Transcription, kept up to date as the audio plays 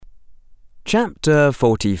Chapter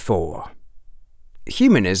 44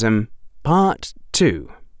 Humanism, Part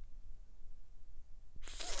 2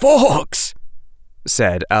 "Fawkes,"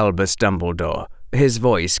 said Albus Dumbledore, his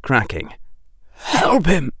voice cracking. "Help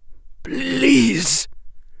him, please."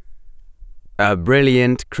 A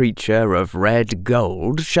brilliant creature of red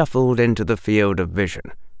gold shuffled into the field of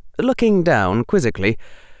vision, looking down quizzically,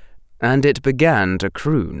 and it began to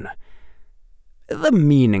croon. The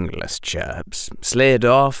meaningless chirps slid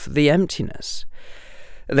off the emptiness.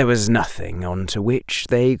 There was nothing onto which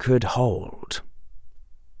they could hold.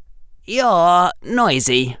 "You're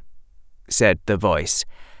noisy," said the voice.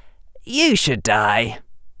 "You should die."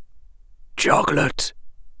 "Chocolate,"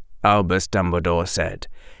 Albus Dumbledore said.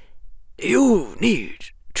 "You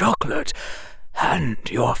need chocolate, and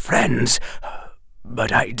your friends,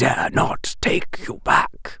 but I dare not take you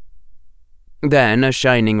back." Then a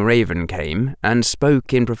shining raven came and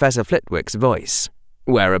spoke in Professor Flitwick's voice,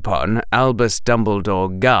 whereupon Albus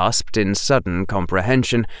Dumbledore gasped in sudden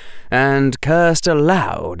comprehension and cursed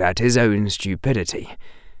aloud at his own stupidity.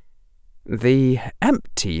 The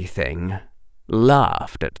empty thing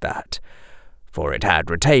laughed at that, for it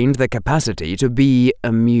had retained the capacity to be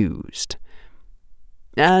amused.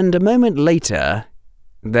 And a moment later,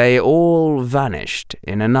 they all vanished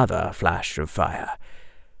in another flash of fire.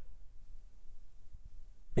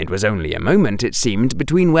 It was only a moment, it seemed,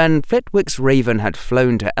 between when Flitwick's raven had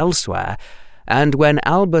flown to elsewhere and when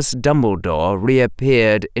Albus Dumbledore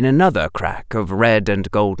reappeared in another crack of red and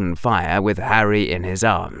golden fire with Harry in his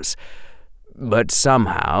arms. But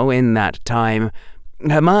somehow, in that time,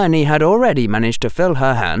 Hermione had already managed to fill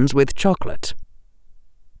her hands with chocolate.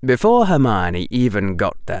 Before Hermione even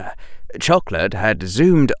got there, chocolate had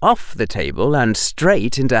zoomed off the table and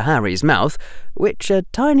straight into Harry's mouth, which a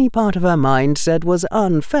tiny part of her mind said was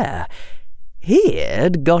unfair.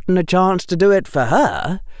 He'd gotten a chance to do it for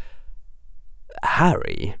her.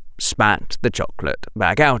 Harry spat the chocolate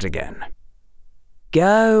back out again.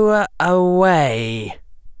 "Go away,"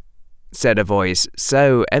 said a voice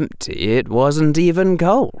so empty it wasn't even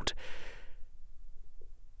cold.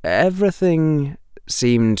 Everything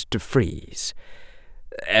seemed to freeze.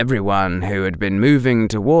 Everyone who had been moving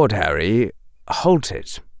toward Harry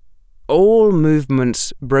halted, all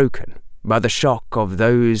movements broken by the shock of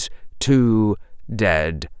those two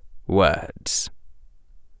dead words.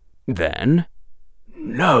 Then,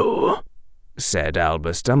 "No," said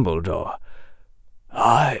Albus Dumbledore.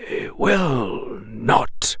 "I will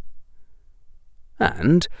not."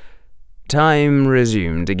 And time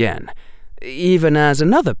resumed again, even as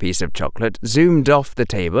another piece of chocolate zoomed off the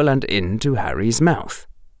table and into Harry's mouth.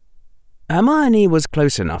 Hermione was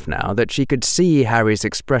close enough now that she could see Harry's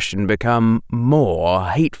expression become more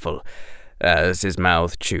hateful as his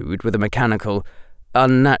mouth chewed with a mechanical,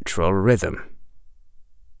 unnatural rhythm.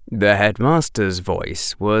 The headmaster's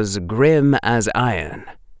voice was grim as iron.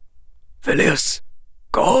 "Filius,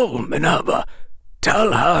 call Minerva.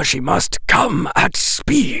 Tell her she must come at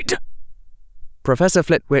speed." Professor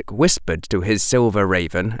Flitwick whispered to his silver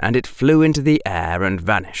raven, and it flew into the air and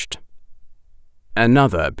vanished.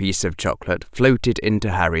 Another piece of chocolate floated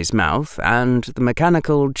into Harry's mouth, and the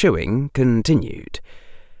mechanical chewing continued.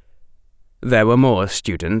 There were more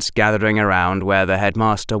students gathering around where the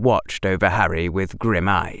headmaster watched over Harry with grim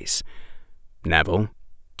eyes. Neville,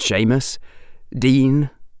 Seamus, Dean,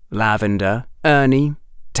 Lavender, Ernie,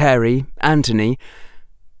 Terry, Anthony,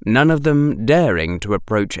 none of them daring to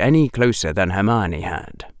approach any closer than Hermione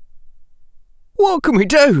had. "What can we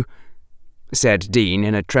do?" said Dean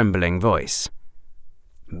in a trembling voice.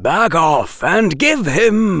 "Back off and give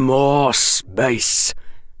him more space,"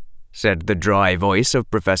 said the dry voice of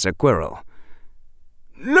Professor Quirrell.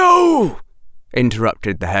 "No,"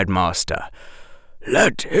 interrupted the headmaster.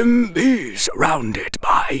 "Let him be surrounded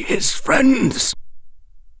by his friends."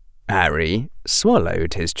 Harry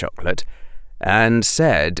swallowed his chocolate and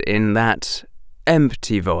said in that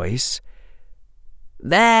empty voice,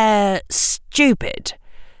 "They're stupid.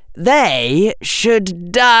 They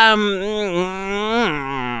should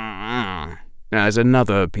as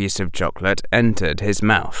another piece of chocolate entered his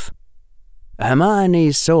mouth.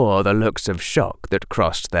 Hermione saw the looks of shock that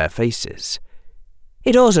crossed their faces.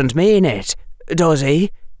 "He doesn't mean it, does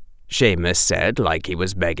he?" Seamus said, like he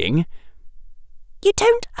was begging. "You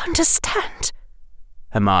don't understand,"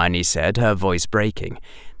 Hermione said, her voice breaking.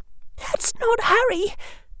 "That's not Harry."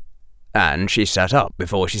 And she sat up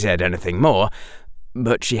before she said anything more,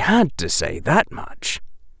 but she had to say that much.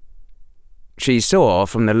 She saw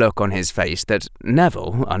from the look on his face that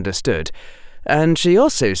Neville understood, and she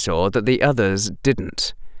also saw that the others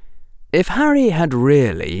didn't. If Harry had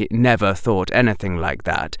really never thought anything like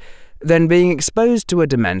that, then being exposed to a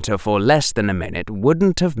Dementor for less than a minute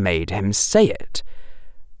wouldn't have made him say it.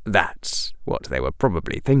 That's what they were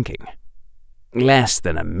probably thinking. Less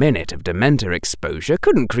than a minute of Dementor exposure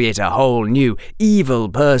couldn't create a whole new evil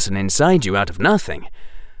person inside you out of nothing.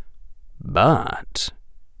 But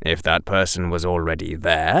if that person was already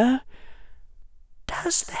there...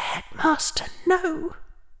 Does the headmaster know?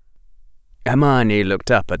 Hermione looked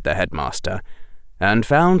up at the headmaster and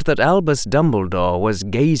found that Albus Dumbledore was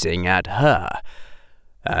gazing at her,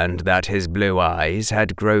 and that his blue eyes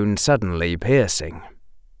had grown suddenly piercing.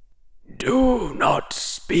 "Do not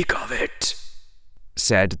speak of it,"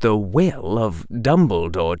 said the will of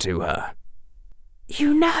Dumbledore to her.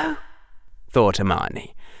 "You know," thought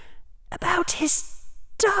Hermione, "about his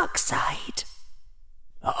dark side."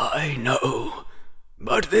 "I know,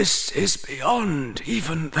 but this is beyond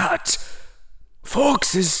even that.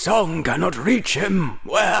 Fawkes's song cannot reach him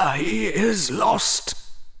where he is lost."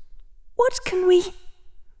 "What can we—"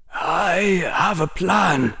 "I have a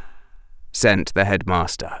plan," sent the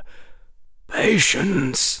headmaster.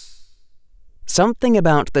 "Patience." Something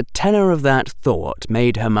about the tenor of that thought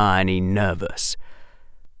made Hermione nervous.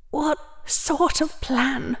 "What sort of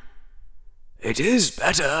plan?" "It is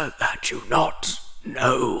better that you not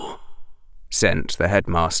know," sent the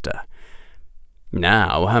headmaster.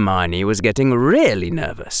 Now Hermione was getting really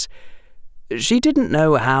nervous. She didn't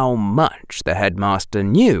know how much the headmaster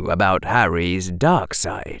knew about Harry's dark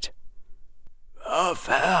side. "A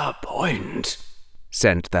fair point,"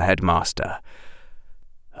 sent the headmaster.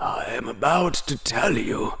 "I am about to tell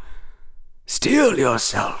you. Steel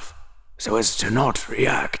yourself so as to not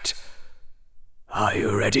react. Are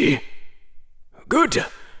you ready? Good.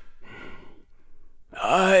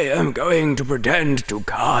 I am going to pretend to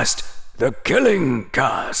cast the killing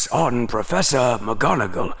curse on Professor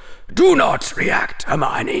McGonagall. Do not react,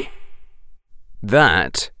 Hermione."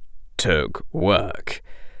 That took work.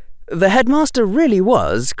 The headmaster really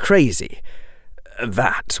was crazy.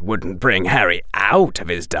 That wouldn't bring Harry out of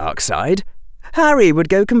his dark side. Harry would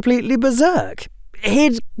go completely berserk.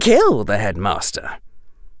 He'd kill the headmaster.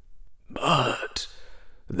 "But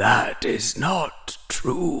that is not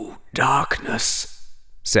true darkness,"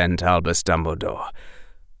 said Albus Dumbledore.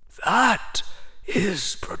 "That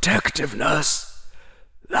is protectiveness.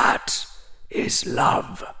 That is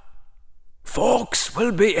love. Fawkes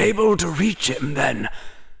will be able to reach him then,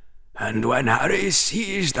 and when Harry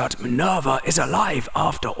sees that Minerva is alive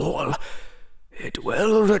after all, it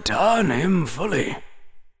will return him fully."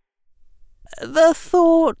 The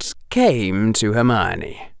thought came to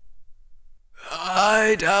Hermione.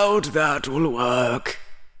 "I doubt that will work,"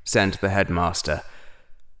 said the headmaster.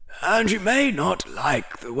 "And you may not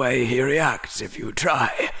like the way he reacts if you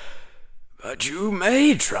try, but you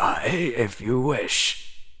may try if you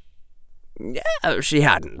wish." She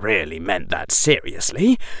hadn't really meant that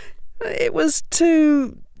seriously. It was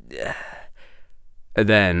too...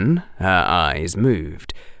 Then her eyes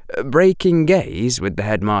moved, breaking gaze with the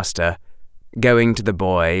headmaster, going to the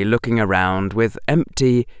boy, looking around with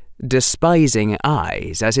empty, despising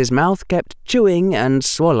eyes as his mouth kept chewing and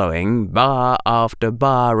swallowing bar after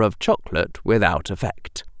bar of chocolate without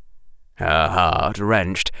effect. Her heart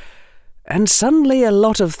wrenched, and suddenly a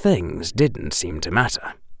lot of things didn't seem to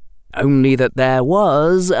matter, only that there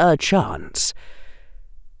was a chance.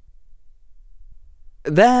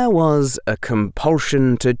 There was a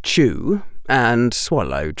compulsion to chew and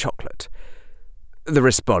swallow chocolate. The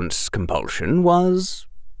response compulsion was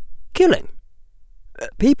killing.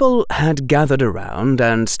 People had gathered around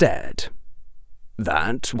and stared.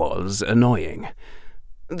 That was annoying.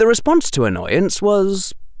 The response to annoyance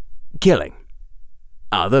was killing.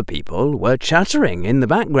 Other people were chattering in the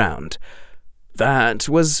background. That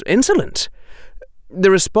was insolent. The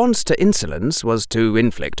response to insolence was to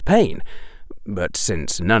inflict pain, but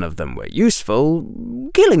since none of them were useful,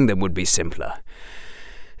 killing them would be simpler.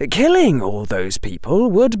 Killing all those people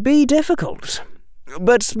would be difficult.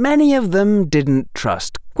 But many of them didn't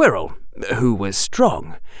trust Quirrell, who was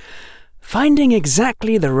strong. Finding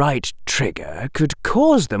exactly the right trigger could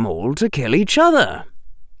cause them all to kill each other.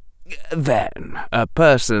 Then a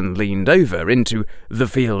person leaned over into the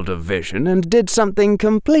field of vision and did something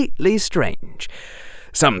completely strange,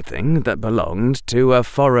 something that belonged to a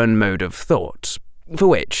foreign mode of thought, for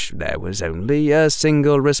which there was only a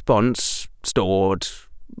single response stored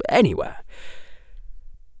anywhere.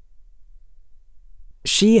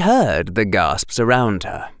 She heard the gasps around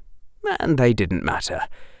her, and they didn't matter.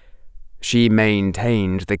 She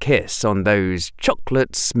maintained the kiss on those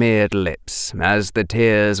chocolate-smeared lips as the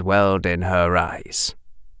tears welled in her eyes.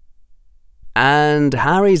 And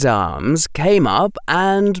Harry's arms came up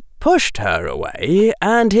and pushed her away,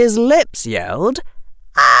 and his lips yelled,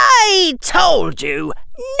 "I told you,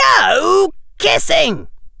 no kissing!"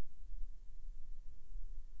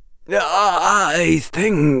 "I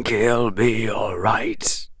think he'll be all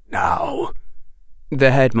right now,"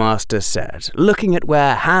 the headmaster said, looking at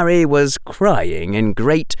where Harry was crying in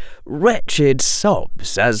great, wretched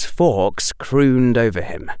sobs as Fawkes crooned over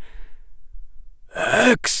him.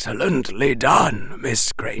 "Excellently done,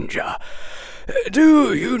 Miss Granger.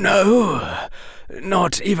 Do you know,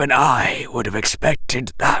 not even I would have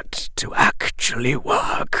expected that to actually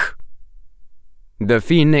work." The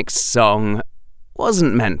Phoenix song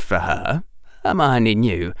wasn't meant for her, Hermione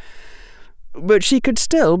knew, but she could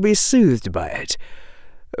still be soothed by it,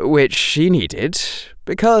 which she needed,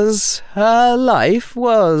 because her life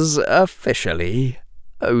was officially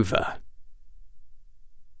over.